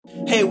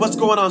Hey, what's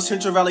going on,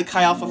 Central Valley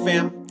Chi Alpha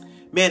fam?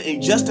 Man,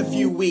 in just a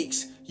few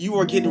weeks, you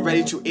are getting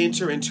ready to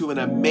enter into an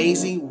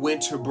amazing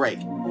winter break.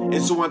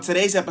 And so on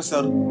today's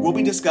episode, we'll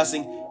be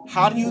discussing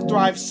how do you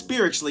thrive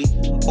spiritually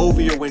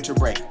over your winter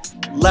break.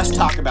 Let's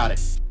talk about it.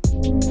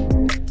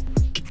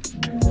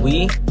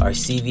 We are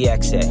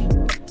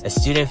CVXA, a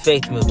student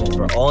faith movement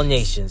for all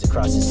nations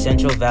across the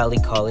Central Valley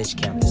College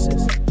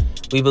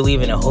campuses. We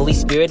believe in a Holy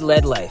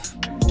Spirit-led life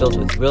filled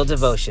with real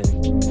devotion,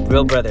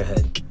 real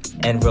brotherhood,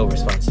 and real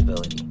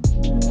responsibility.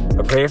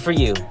 Our prayer for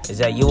you is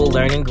that you will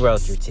learn and grow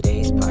through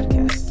today's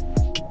podcast.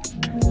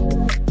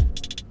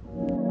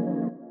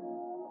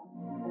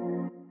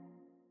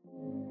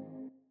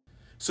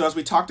 So as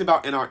we talked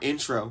about in our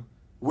intro,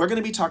 we're going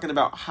to be talking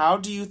about how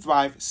do you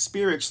thrive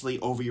spiritually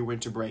over your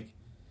winter break.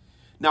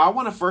 Now, I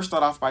want to first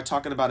start off by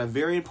talking about a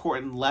very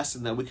important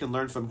lesson that we can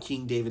learn from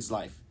King David's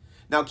life.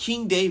 Now,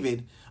 King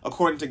David,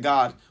 according to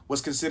God,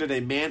 was considered a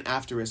man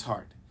after his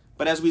heart.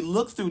 But as we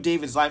look through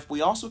David's life,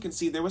 we also can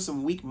see there were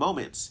some weak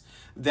moments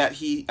that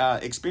he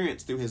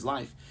experienced through his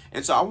life.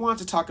 And so I wanted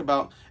to talk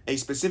about a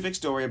specific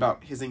story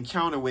about his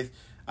encounter with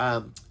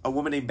a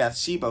woman named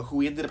Bathsheba,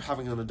 who he ended up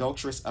having an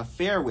adulterous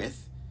affair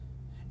with.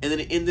 And then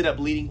it ended up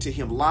leading to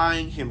him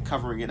lying, him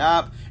covering it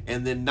up,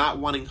 and then not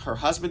wanting her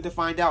husband to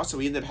find out. So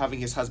he ended up having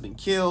his husband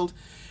killed.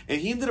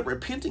 And he ended up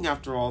repenting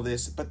after all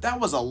this. But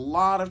that was a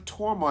lot of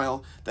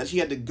turmoil that he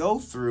had to go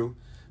through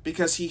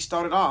because he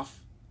started off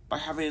by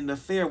having an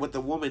affair with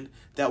a woman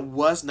that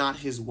was not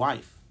his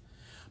wife.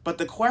 But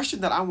the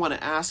question that I want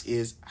to ask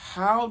is,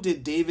 how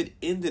did David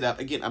ended up,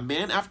 again, a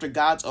man after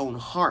God's own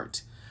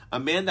heart, a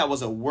man that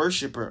was a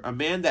worshiper, a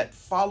man that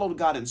followed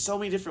God in so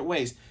many different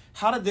ways?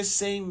 How did this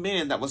same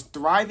man that was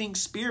thriving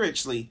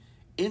spiritually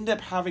end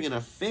up having an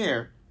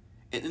affair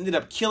and ended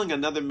up killing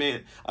another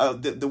man,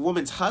 the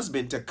woman's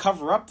husband, to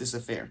cover up this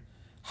affair?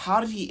 How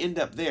did he end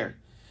up there?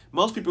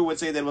 Most people would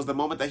say that it was the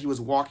moment that he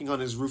was walking on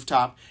his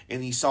rooftop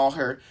and he saw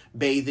her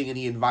bathing and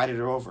he invited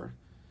her over.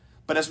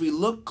 But as we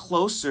look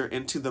closer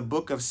into the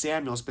book of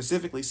Samuel,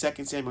 specifically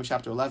 2 Samuel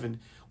chapter 11,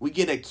 we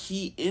get a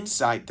key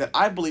insight that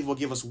I believe will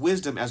give us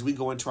wisdom as we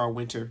go into our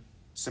winter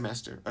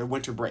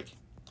break.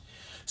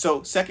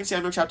 So 2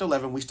 Samuel chapter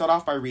 11, we start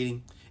off by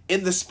reading,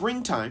 "In the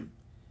springtime,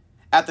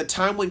 at the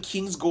time when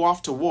kings go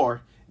off to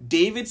war,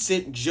 David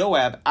sent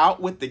Joab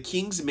out with the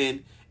king's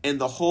men and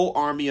the whole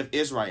army of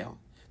Israel.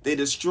 They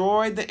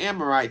destroyed the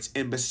Amorites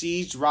and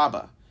besieged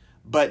Rabbah,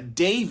 but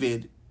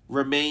David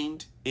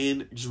remained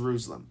in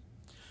Jerusalem."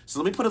 So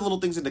let me put a little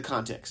things into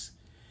context.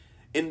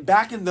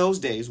 Back in those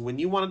days, when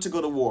you wanted to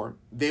go to war,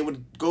 they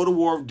would go to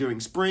war during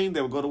spring,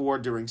 they would go to war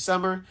during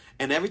summer,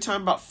 and every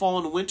time about fall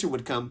and winter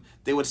would come,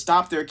 they would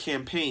stop their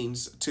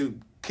campaigns to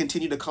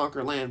continue to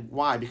conquer land.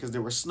 Why? Because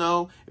there was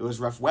snow, it was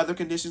rough weather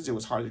conditions, it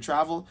was hard to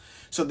travel.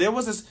 So there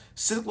was this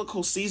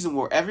cyclical season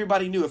where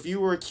everybody knew if you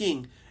were a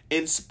king,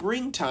 in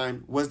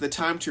springtime was the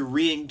time to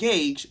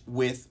re-engage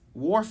with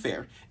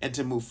warfare and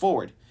to move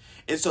forward.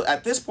 And so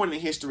at this point in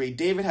history,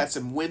 David had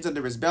some wins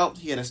under his belt.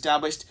 He had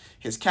established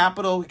his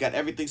capital. He got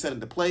everything set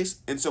into place.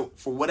 And so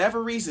for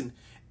whatever reason,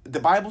 the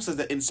Bible says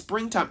that in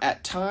springtime,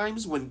 at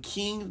times when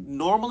king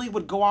normally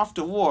would go off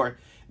to war,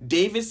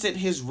 David sent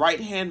his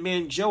right-hand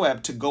man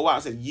Joab to go out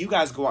and said, "You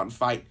guys go out and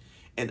fight,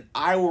 and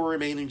I will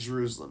remain in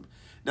Jerusalem."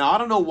 Now, I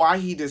don't know why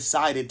he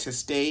decided to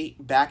stay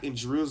back in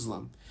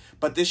Jerusalem,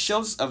 but this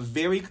shows a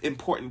very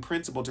important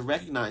principle to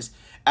recognize.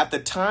 At the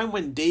time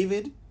when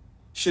David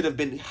should have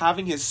been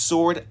having his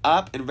sword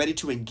up and ready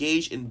to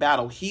engage in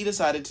battle, he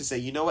decided to say,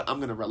 you know what, I'm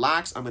going to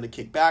relax, I'm going to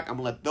kick back, I'm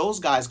going to let those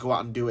guys go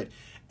out and do it,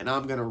 and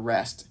I'm going to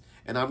rest,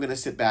 and I'm going to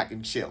sit back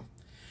and chill.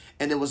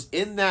 And it was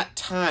in that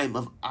time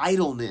of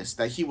idleness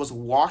that he was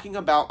walking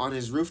about on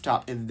his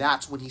rooftop, and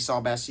that's when he saw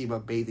Bathsheba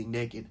bathing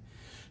naked.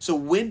 So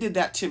when did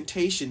that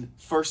temptation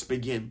first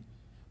begin?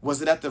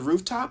 Was it at the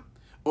rooftop?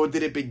 Or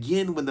did it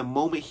begin when the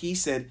moment he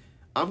said,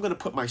 I'm going to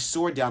put my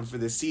sword down for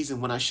this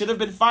season. When I should have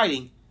been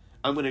fighting,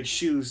 I'm going to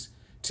choose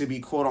to be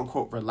quote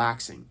unquote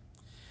relaxing.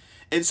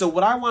 And so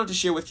what I wanted to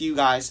share with you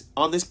guys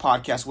on this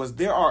podcast was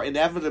there are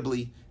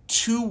inevitably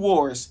two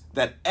wars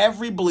that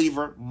every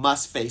believer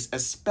must face,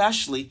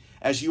 especially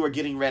as you are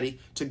getting ready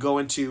to go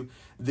into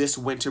this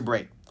winter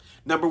break.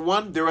 Number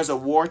one, there is a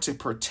war to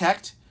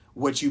protect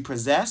what you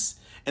possess.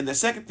 And the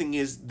second thing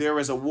is there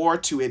is a war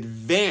to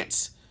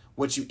advance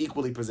what you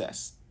equally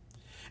possess.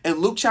 In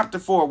Luke chapter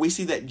 4, we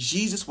see that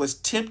Jesus was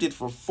tempted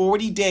for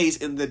 40 days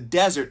in the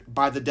desert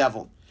by the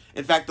devil.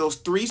 In fact, those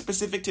three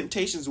specific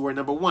temptations were,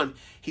 number one,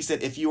 he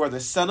said, if you are the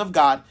Son of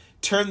God,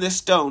 turn this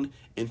stone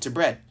into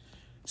bread.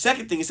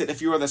 Second thing, he said,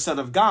 if you are the Son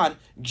of God,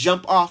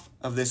 jump off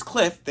of this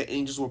cliff, the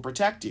angels will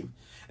protect you.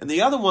 And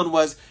the other one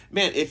was,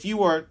 man, if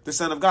you are the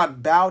Son of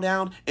God, bow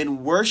down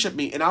and worship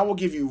me, and I will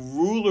give you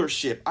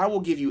rulership. I will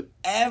give you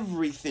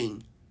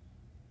everything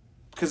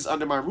because it's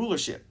under my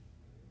rulership.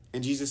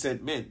 And Jesus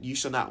said, man, you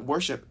shall not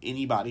worship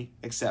anybody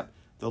except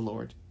the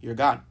Lord your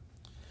God.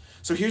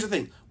 So here's the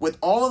thing. With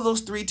all of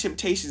those three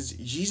temptations,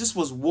 Jesus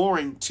was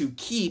warring to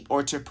keep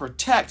or to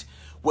protect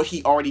what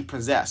he already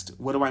possessed.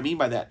 What do I mean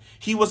by that?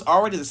 He was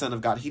already the Son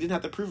of God. He didn't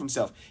have to prove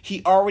himself.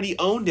 He already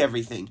owned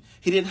everything.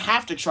 He didn't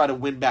have to try to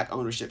win back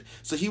ownership.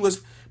 So he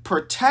was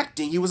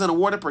he was on a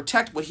war to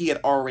protect what he had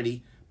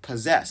already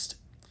possessed.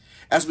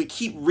 As we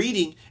keep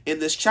reading in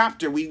this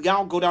chapter, we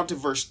now go down to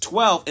verse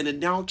 12, and it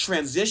now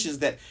transitions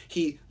that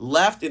he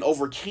left and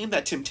overcame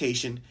that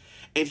temptation,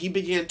 and he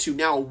began to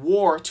now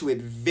war to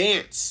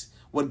advance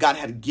what God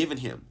had given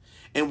him.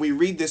 And we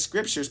read this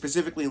scripture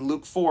specifically in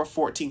Luke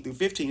 4:14 through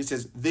 15. It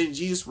says, "Then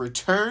Jesus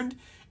returned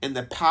in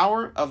the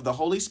power of the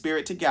Holy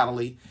Spirit to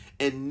Galilee,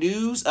 and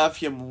news of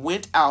him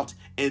went out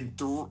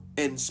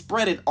and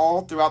spread it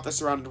all throughout the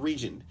surrounding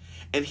region.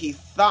 And he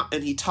taught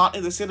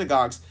in the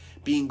synagogues,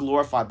 being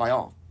glorified by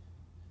all."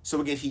 So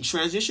again, he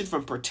transitioned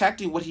from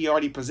protecting what he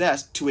already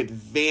possessed to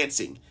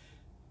advancing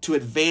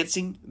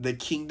the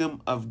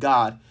kingdom of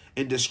God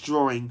and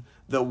destroying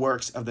the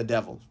works of the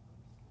devil.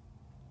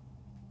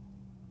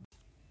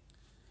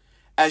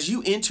 As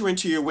you enter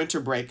into your winter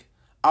break,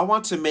 I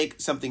want to make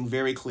something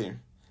very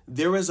clear.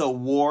 There is a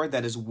war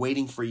that is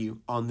waiting for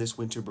you on this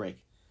winter break.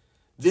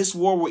 This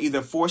war will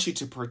either force you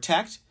to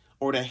protect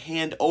or to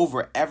hand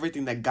over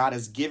everything that God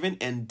has given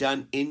and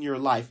done in your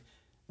life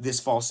this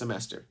fall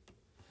semester.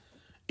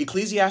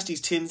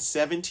 Ecclesiastes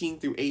 10:17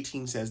 through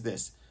 18 says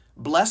this: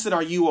 "Blessed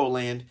are you, O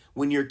land,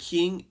 when your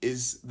king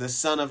is the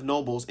son of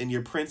nobles and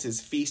your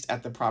princes feast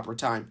at the proper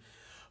time,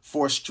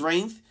 for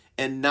strength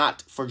and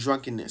not for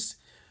drunkenness.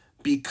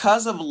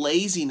 Because of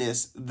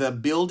laziness, the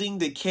building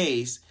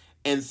decays,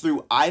 and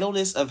through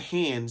idleness of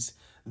hands,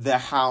 the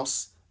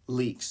house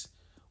leaks."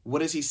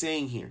 What is he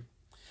saying here?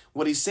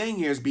 What he's saying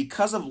here is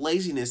because of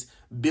laziness,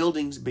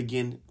 buildings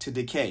begin to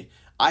decay.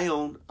 I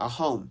own a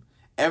home.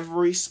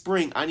 Every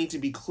spring, I need to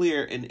be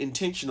clear and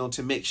intentional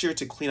to make sure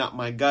to clean out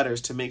my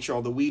gutters, to make sure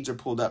all the weeds are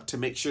pulled up, to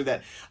make sure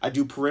that I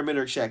do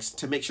perimeter checks,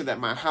 to make sure that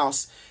my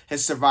house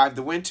has survived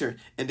the winter,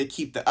 and to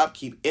keep the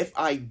upkeep. If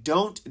I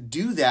don't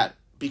do that,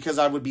 because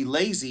I would be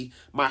lazy,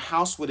 my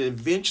house would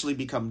eventually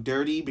become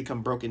dirty,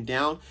 become broken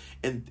down,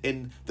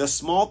 and the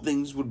small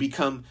things would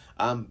become,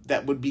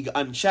 that would be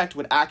unchecked,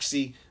 would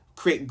actually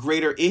create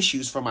greater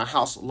issues for my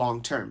house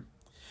long term.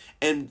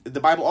 And the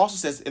Bible also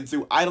says, and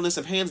through idleness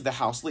of hands, the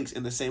house leaks.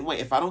 In the same way,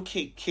 if I don't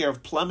take care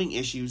of plumbing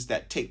issues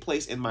that take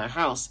place in my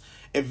house,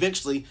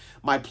 eventually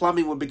my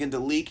plumbing will begin to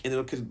leak, and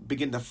it could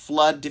begin to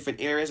flood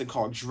different areas and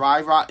cause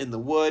dry rot in the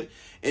wood.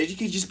 And it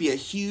could just be a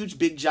huge,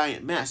 big,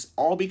 giant mess,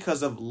 all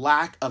because of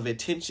lack of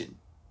attention.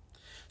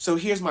 So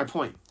here's my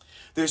point.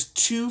 There's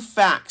two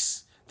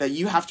facts that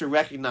you have to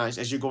recognize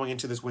as you're going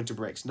into this winter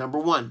breaks. Number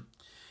one,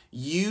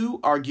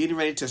 you are getting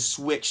ready to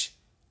switch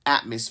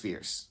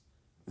atmospheres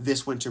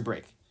this winter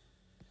break.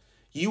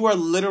 You are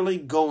literally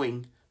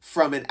going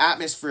from an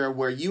atmosphere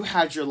where you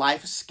had your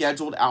life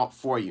scheduled out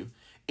for you.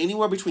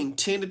 Anywhere between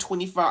 10 to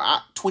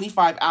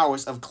 25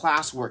 hours of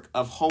classwork,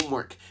 of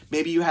homework.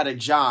 Maybe you had a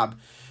job.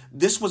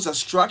 This was a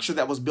structure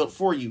that was built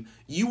for you.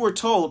 You were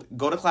told,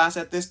 go to class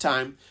at this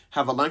time,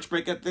 have a lunch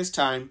break at this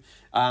time,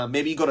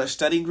 maybe you go to a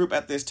studying group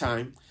at this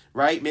time,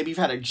 right? Maybe you've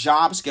had a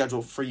job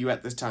scheduled for you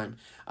at this time.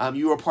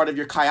 You were part of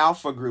your Chi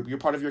Alpha group. You're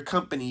part of your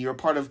company. You're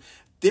part of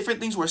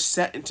different things were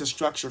set into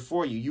structure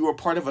for you. You were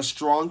part of a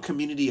strong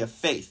community of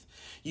faith.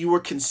 You were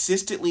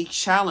consistently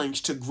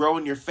challenged to grow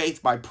in your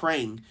faith by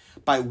praying,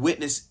 by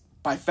witness,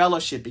 by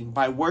fellowshipping,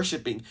 by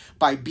worshiping,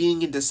 by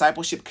being in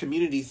discipleship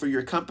community through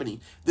your company.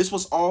 This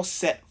was all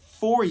set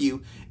for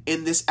you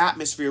in this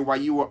atmosphere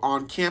while you were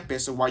on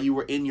campus or while you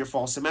were in your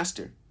fall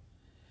semester.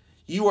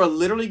 You are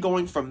literally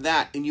going from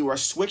that and you are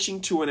switching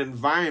to an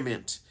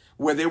environment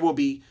where there will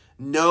be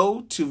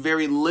no to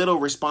very little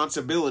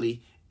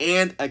responsibility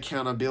and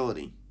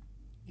accountability.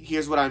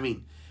 Here's what I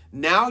mean.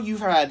 Now you've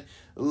had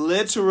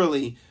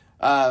literally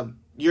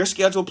your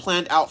schedule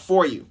planned out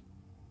for you.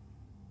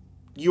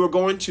 You are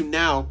going to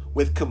now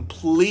with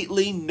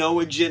completely no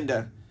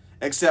agenda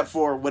except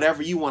for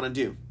whatever you want to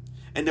do.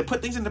 And to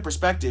put things into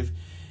perspective,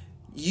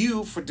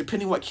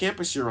 depending what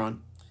campus you're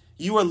on,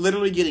 you are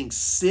literally getting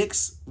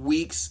 6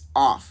 weeks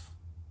off.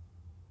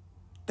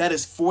 That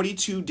is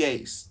 42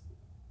 days.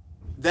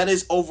 That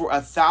is over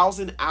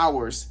 1,000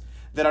 hours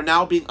that are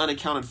now being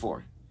unaccounted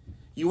for.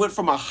 You went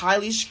from a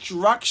highly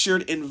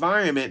structured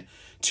environment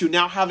to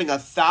now having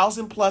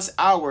 1,000+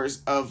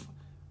 hours of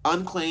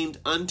unclaimed,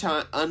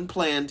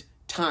 unplanned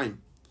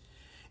time.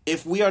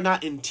 If we are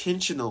not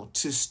intentional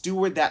to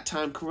steward that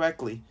time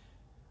correctly,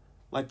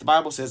 like the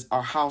Bible says,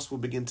 our house will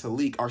begin to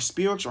leak. Our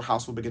spiritual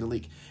house will begin to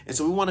leak. And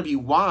so we want to be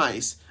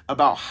wise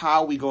about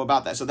how we go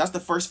about that. So that's the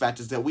first fact,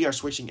 is that we are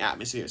switching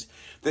atmospheres.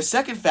 The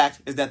second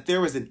fact is that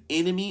there is an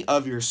enemy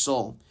of your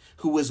soul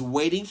who is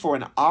waiting for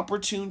an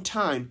opportune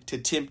time to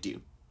tempt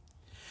you.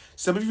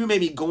 Some of you may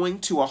be going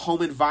to a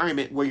home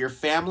environment where your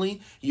family,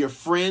 your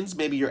friends,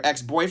 maybe your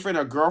ex-boyfriend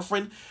or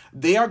girlfriend,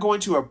 they are going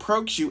to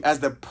approach you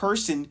as the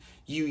person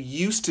you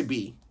used to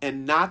be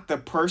and not the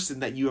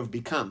person that you have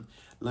become.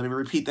 Let me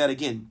repeat that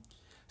again.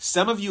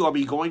 Some of you will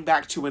be going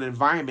back to an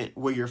environment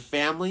where your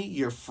family,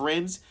 your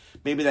friends,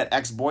 maybe that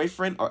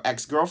ex-boyfriend or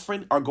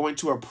ex-girlfriend are going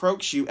to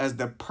approach you as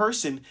the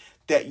person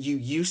that you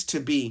used to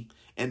be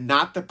and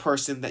not the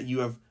person that you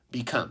have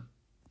become.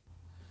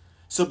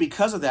 So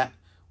because of that,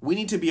 we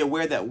need to be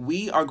aware that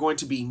we are going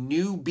to be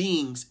new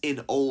beings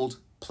in old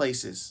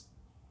places.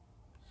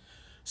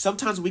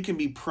 Sometimes we can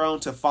be prone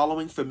to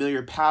following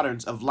familiar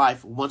patterns of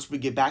life once we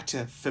get back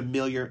to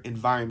familiar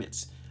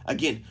environments.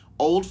 Again,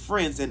 old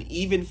friends and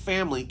even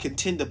family can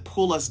tend to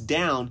pull us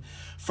down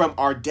from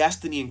our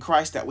destiny in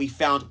Christ that we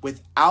found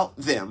without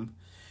them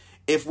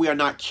if we are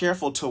not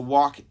careful to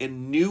walk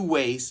in new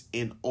ways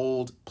in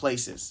old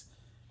places.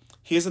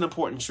 Here's an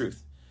important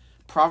truth.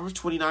 Proverbs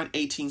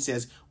 29:18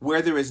 says,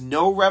 where there is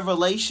no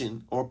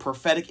revelation or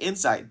prophetic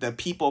insight, the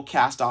people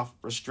cast off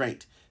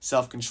restraint,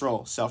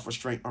 self-control,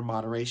 self-restraint, or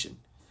moderation.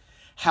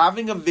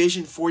 Having a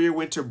vision for your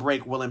winter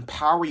break will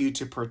empower you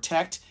to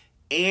protect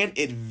and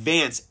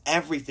advance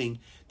everything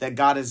that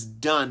God has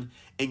done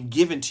and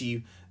given to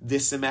you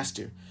this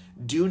semester.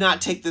 Do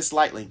not take this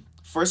lightly.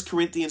 1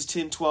 Corinthians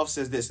 10:12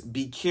 says this,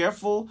 be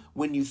careful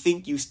when you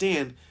think you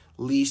stand,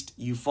 lest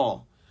you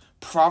fall.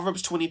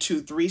 Proverbs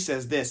 22:3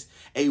 says this,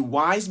 a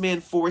wise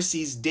man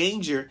foresees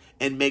danger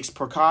and makes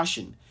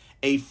precaution.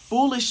 A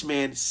foolish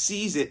man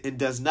sees it and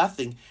does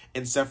nothing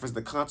and suffers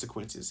the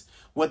consequences.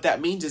 What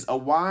that means is a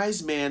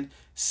wise man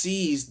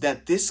sees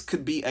that this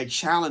could be a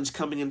challenge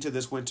coming into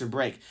this winter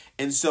break.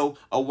 And so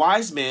a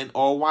wise man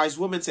or a wise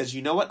woman says,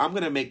 you know what? I'm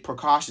going to make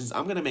precautions.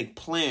 I'm going to make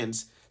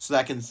plans so that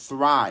I can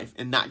thrive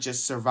and not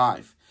just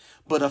survive.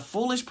 But a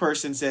foolish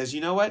person says,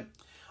 you know what?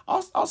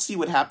 I'll see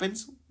what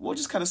happens. We'll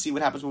just kind of see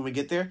what happens when we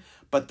get there.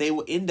 But they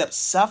will end up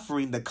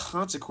suffering the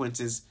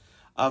consequences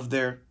of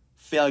their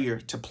failure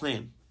to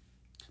plan.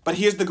 But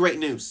here's the great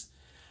news.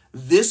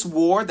 This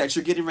war that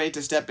you're getting ready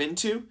to step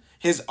into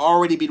has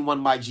already been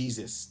won by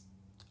Jesus.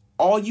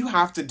 All you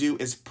have to do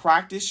is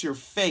practice your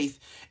faith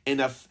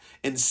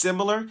in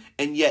similar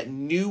and yet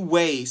new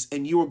ways,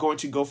 and you are going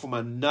to go from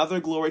another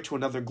glory to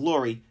another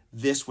glory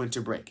this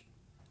winter break.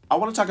 I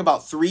want to talk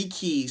about 3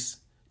 keys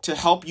to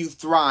help you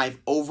thrive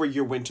over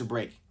your winter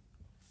break.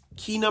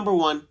 Key number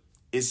 1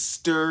 is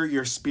stir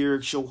your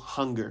spiritual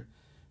hunger.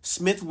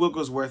 Smith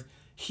Wigglesworth,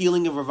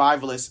 Healing of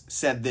Revivalists,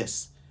 said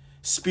this,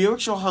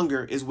 spiritual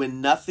hunger is when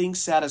nothing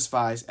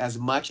satisfies as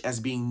much as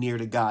being near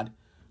to God.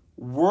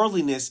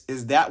 Worldliness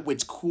is that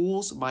which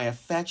cools my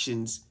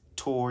affections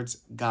towards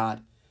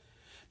God.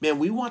 Man,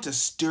 we want to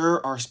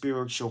stir our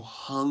spiritual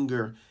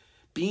hunger.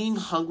 Being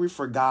hungry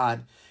for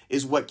God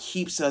is what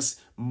keeps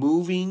us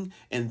moving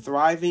and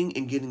thriving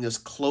and getting us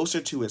closer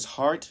to his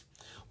heart.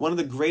 One of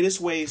the greatest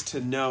ways to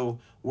know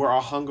where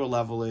our hunger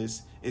level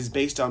is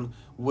based on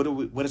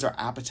what is our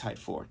appetite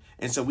for.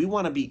 And so we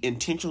want to be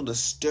intentional to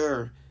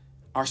stir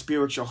our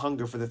spiritual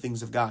hunger for the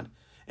things of God.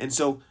 And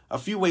so a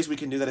few ways we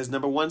can do that is,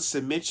 number 1,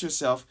 submit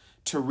yourself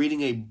to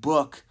reading a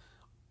book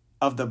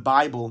of the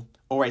Bible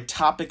or a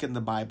topic in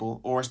the Bible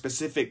or a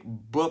specific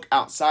book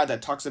outside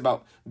that talks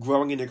about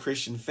growing in your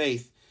Christian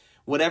faith,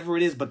 whatever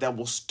it is, but that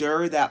will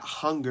stir that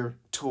hunger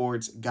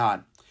towards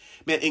God.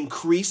 Man,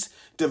 increase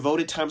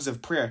devoted times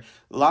of prayer.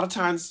 A lot of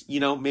times,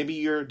 maybe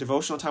your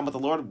devotional time with the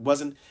Lord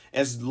wasn't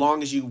as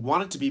long as you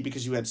want it to be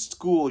because you had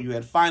school, you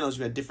had finals,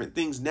 you had different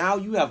things. Now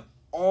you have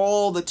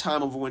all the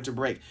time over winter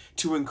break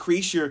to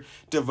increase your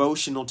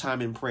devotional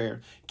time in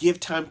prayer. Give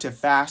time to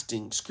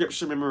fasting,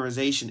 scripture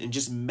memorization, and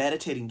just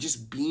meditating,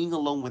 just being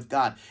alone with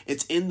God.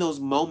 It's in those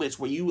moments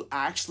where you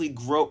actually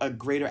grow a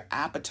greater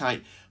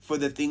appetite for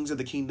the things of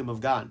the kingdom of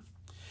God.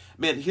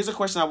 Man, here's a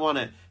question I want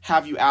to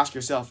have you ask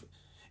yourself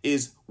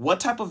is, what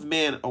type of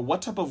man or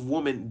what type of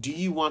woman do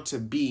you want to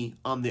be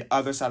on the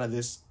other side of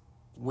this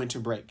winter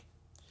break?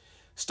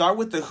 Start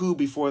with the who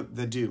before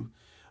the do.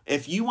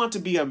 If you want to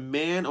be a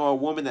man or a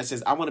woman that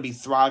says, I want to be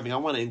thriving, I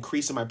want to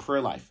increase in my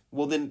prayer life,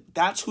 well, then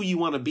that's who you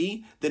want to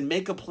be. Then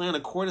make a plan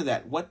according to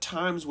that. What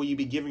times will you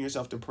be giving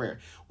yourself to prayer?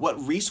 What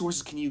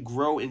resources can you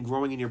grow in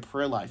growing in your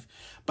prayer life?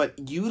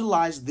 But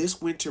utilize this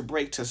winter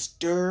break to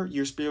stir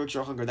your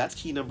spiritual hunger. That's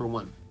key number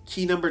 1.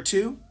 Key number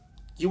 2,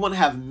 you want to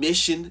have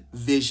mission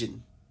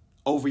vision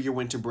over your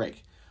winter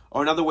break.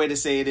 Or another way to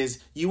say it is,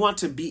 you want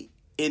to be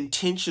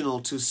intentional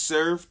to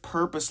serve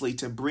purposely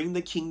to bring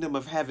the kingdom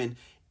of heaven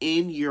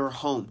in your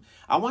home.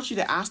 I want you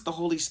to ask the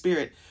Holy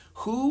Spirit,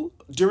 who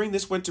during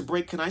this winter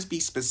break can I be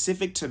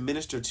specific to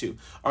minister to?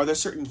 Are there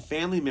certain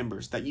family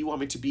members that you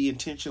want me to be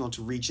intentional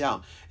to reach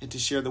out and to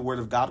share the word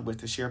of God with,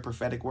 to share a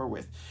prophetic word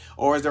with?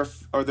 Or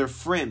are there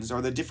friends,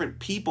 or the different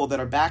people that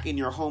are back in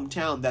your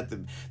hometown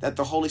that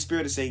the Holy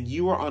Spirit is saying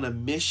you are on a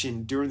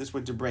mission during this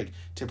winter break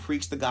to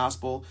preach the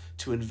gospel,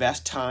 to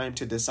invest time,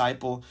 to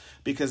disciple,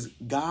 because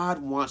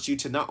God wants you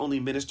to not only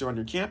minister on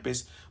your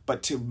campus,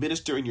 but to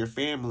minister in your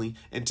family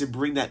and to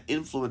bring that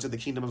influence of the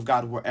kingdom of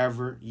God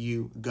wherever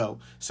you go.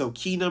 So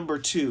key number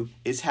 2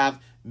 is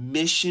have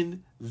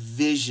mission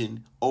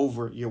vision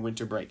over your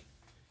winter break.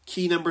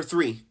 Key number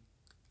 3,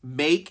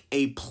 make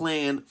a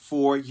plan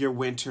for your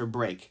winter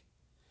break.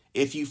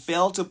 If you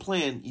fail to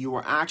plan, you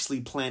are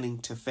actually planning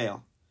to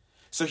fail.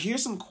 So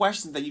here's some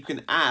questions that you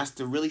can ask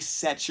to really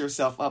set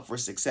yourself up for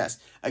success.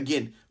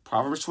 Again,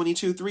 Proverbs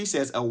 22:3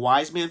 says, a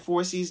wise man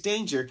foresees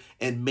danger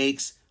and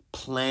makes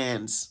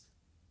plans.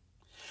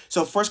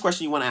 So first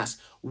question you want to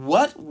ask,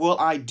 what will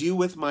I do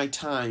with my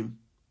time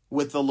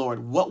with the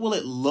Lord? What will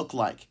it look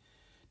like?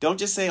 Don't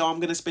just say,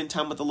 I'm going to spend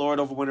time with the Lord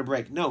over winter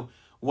break. No.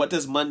 What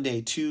does Monday,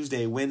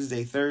 Tuesday,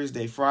 Wednesday,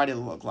 Thursday, Friday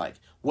look like?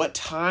 What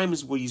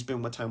times will you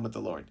spend with time with the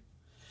Lord?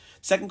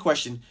 Second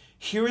question,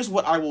 here is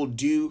what I will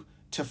do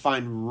to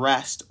find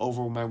rest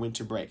over my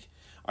winter break.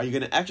 Are you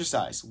going to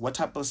exercise? What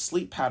type of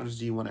sleep patterns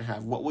do you want to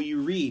have? What will you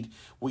read?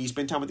 Will you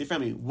spend time with your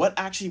family? What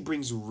actually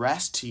brings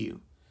rest to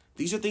you?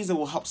 These are things that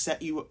will help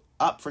set you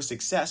up for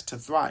success to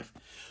thrive.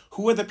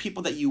 Who are the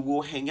people that you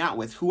will hang out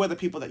with? Who are the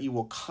people that you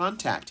will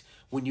contact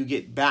when you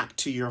get back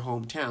to your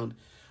hometown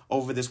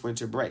over this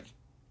winter break?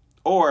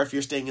 Or if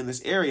you're staying in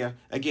this area,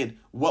 again,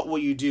 what will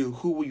you do?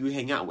 Who will you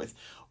hang out with?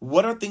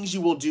 What are things you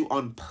will do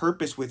on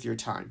purpose with your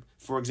time?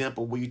 For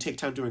example, will you take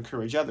time to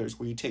encourage others?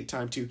 Will you take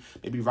time to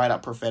maybe write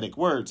out prophetic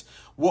words?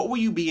 What will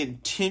you be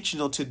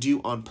intentional to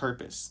do on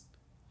purpose?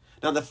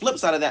 Now, the flip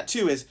side of that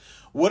too is,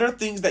 what are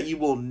things that you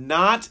will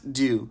not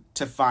do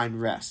to find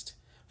rest?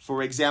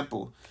 For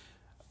example,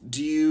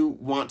 do you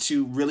want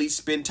to really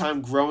spend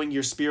time growing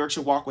your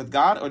spiritual walk with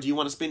God? Or do you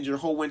want to spend your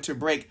whole winter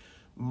break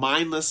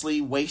mindlessly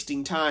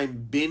wasting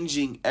time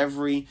binging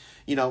every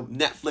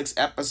Netflix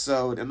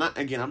episode? And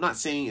I'm not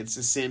saying it's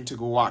a sin to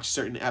go watch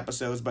certain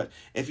episodes, but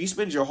if you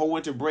spend your whole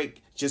winter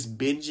break just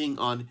binging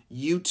on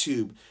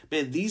YouTube,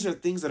 man, these are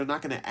things that are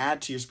not going to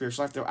add to your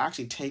spiritual life. They'll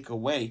actually take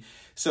away.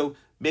 So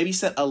maybe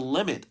set a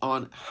limit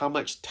on how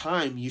much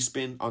time you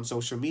spend on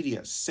social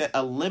media. Set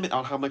a limit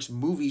on how much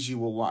movies you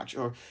will watch.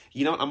 Or,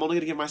 I'm only going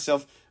to give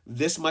myself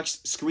this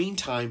much screen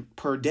time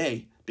per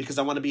day, because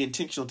I want to be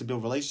intentional to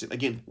build relationship.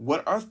 Again,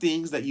 what are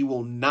things that you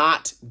will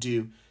not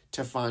do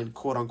to find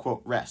quote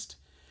unquote rest?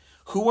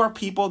 Who are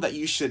people that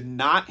you should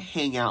not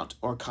hang out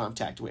or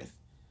contact with?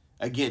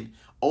 Again,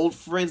 old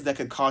friends that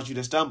could cause you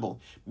to stumble.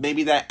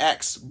 Maybe that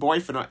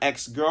ex-boyfriend or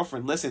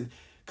ex-girlfriend. Listen,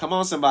 come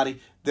on somebody.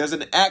 There's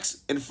an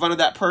X in front of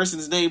that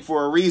person's name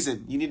for a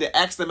reason. You need to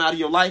X them out of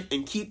your life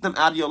and keep them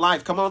out of your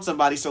life. Come on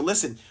somebody. So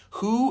listen,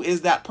 who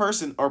is that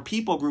person or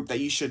people group that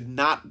you should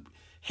not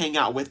hang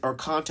out with or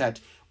contact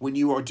when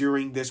you are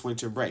during this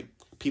winter break?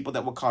 People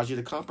that will cause you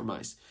to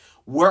compromise.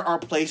 Where are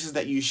places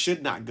that you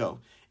should not go?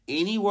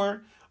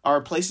 Anywhere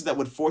are places that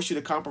would force you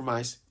to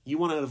compromise. You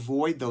want to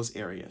avoid those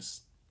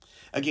areas.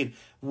 Again,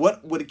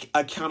 what would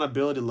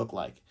accountability look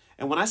like?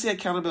 And when I say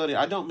accountability,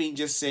 I don't mean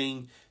just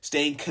saying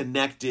staying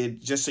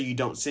connected just so you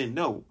don't sin.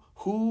 No.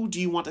 Who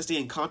do you want to stay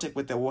in contact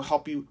with that will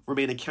help you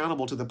remain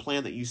accountable to the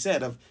plan that you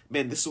said of,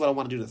 man, this is what I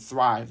want to do to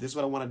thrive. This is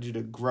what I want to do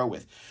to grow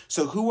with.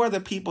 So who are the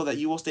people that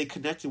you will stay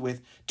connected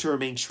with to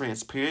remain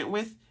transparent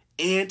with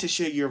and to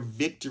share your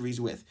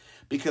victories with?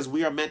 Because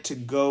we are meant to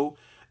go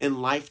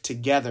in life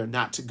together,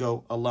 not to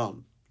go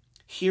alone.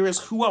 Here is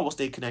who I will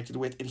stay connected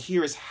with, and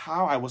here is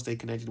how I will stay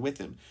connected with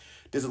them.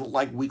 Does it look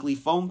like weekly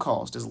phone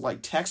calls? Does it look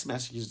like text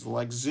messages? Does it look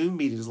like Zoom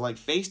meetings? Does it look like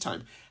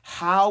FaceTime?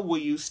 How will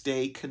you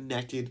stay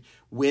connected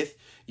with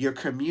your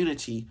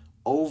community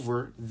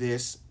over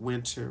this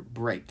winter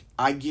break?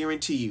 I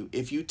guarantee you,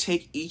 if you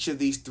take each of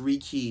these 3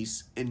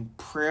 keys and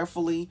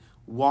prayerfully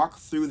walk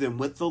through them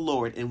with the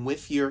Lord and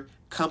with your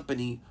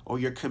company or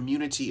your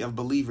community of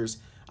believers,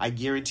 I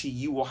guarantee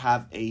you will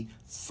have a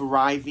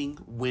thriving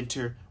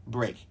winter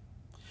break.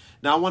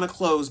 Now, I want to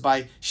close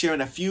by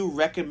sharing a few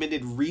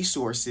recommended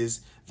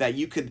resources that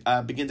you could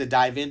begin to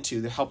dive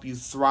into to help you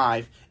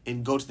thrive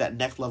and go to that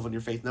next level in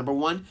your faith. Number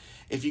 1,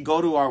 if you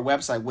go to our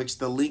website, which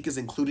the link is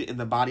included in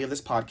the body of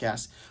this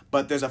podcast,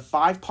 but there's a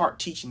 5-part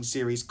teaching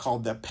series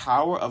called The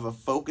Power of a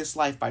Focused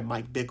Life by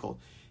Mike Bickle.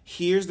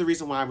 Here's the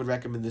reason why I would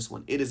recommend this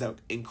one. It is an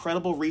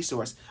incredible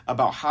resource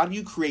about how do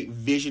you create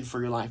vision for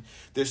your life.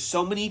 There's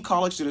so many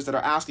college students that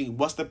are asking,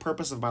 what's the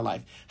purpose of my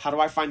life? How do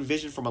I find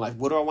vision for my life?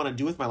 What do I want to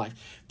do with my life?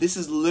 This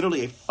is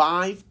literally a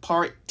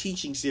 5-part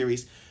teaching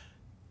series,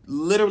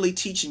 literally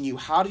teaching you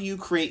how do you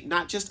create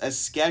not just a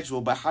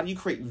schedule, but how do you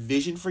create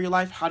vision for your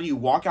life? How do you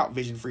walk out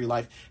vision for your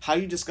life? How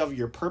do you discover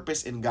your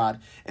purpose in God?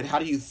 And how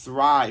do you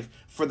thrive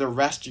for the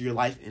rest of your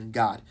life in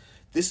God?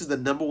 This is the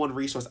number 1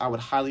 resource I would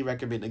highly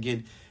recommend.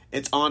 Again,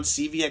 it's on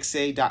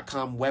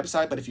cvxa.com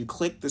website, but if you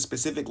click the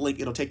specific link,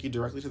 it'll take you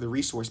directly to the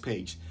resource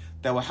page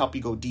that will help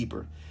you go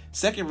deeper.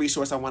 Second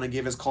resource I want to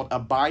give is called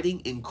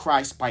Abiding in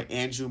Christ by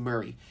Andrew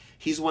Murray.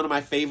 He's one of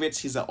my favorites.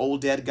 He's an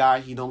old dead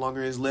guy. He no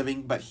longer is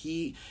living, but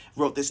he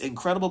wrote this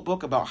incredible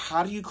book about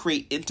how do you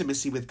create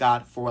intimacy with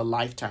God for a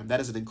lifetime.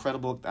 That is an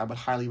incredible book that I would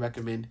highly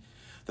recommend.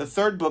 The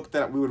third book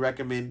that we would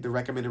recommend, the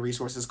recommended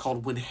resource, is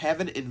called When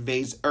Heaven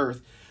Invades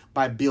Earth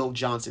by Bill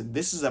Johnson.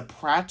 This is a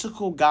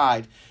practical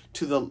guide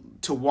to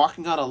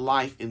walking out a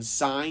life in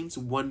signs,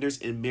 wonders,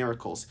 and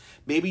miracles.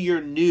 Maybe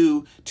you're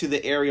new to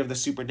the area of the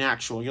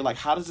supernatural. You're like,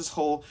 how does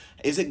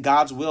is it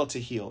God's will to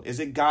heal? Is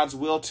it God's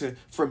will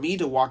for me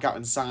to walk out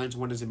in signs,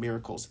 wonders, and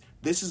miracles?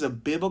 This is a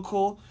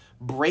biblical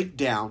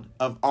breakdown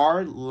of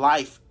our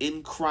life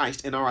in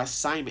Christ and our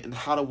assignment and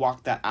how to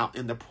walk that out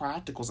and the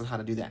practicals and how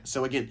to do that.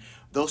 So again,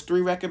 those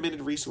 3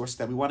 recommended resources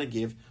that we want to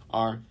give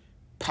are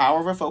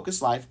Power of a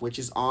Focused Life, which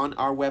is on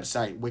our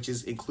website, which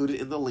is included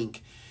in the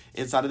link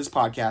inside of this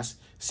podcast.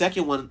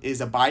 Second one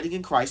is Abiding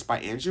in Christ by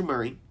Andrew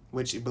Murray.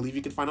 which I believe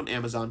you can find on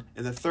Amazon.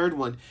 And the third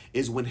one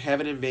is When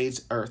Heaven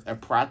Invades Earth, a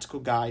practical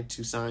guide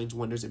to signs,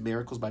 wonders, and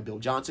miracles by Bill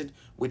Johnson,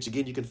 which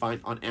again you can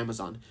find on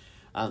Amazon.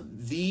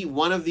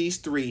 One of these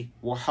three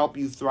will help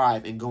you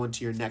thrive and go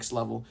into your next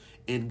level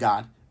in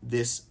God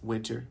this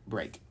winter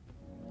break.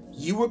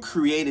 You were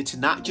created to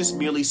not just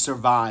merely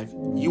survive.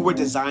 You were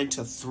designed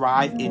to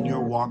thrive in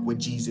your walk with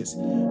Jesus.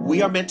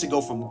 We are meant to go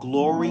from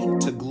glory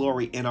to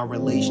glory in our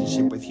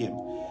relationship with Him.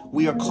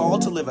 We are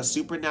called to live a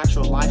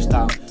supernatural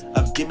lifestyle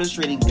of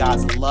demonstrating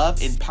God's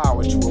love and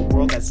power to a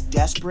world that's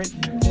desperate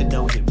to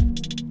know Him.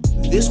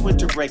 This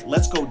winter break,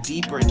 let's go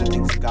deeper in the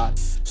things of God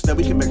so that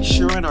we can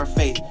mature in our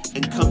faith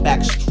and come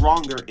back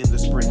stronger in the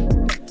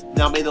spring.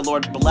 Now may the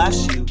Lord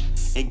bless you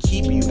and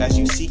keep you as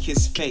you seek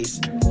His face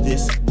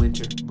this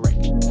winter break.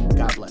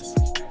 God bless.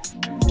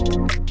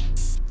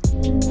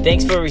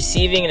 Thanks for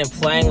receiving and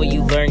applying what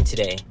you learned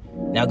today.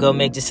 Now go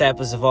make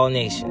disciples of all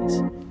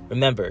nations.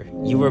 Remember,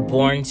 you were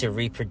born to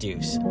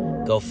reproduce.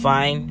 Go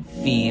find,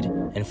 feed,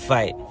 and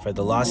fight for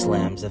the lost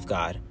lambs of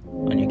God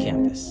on your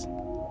campus.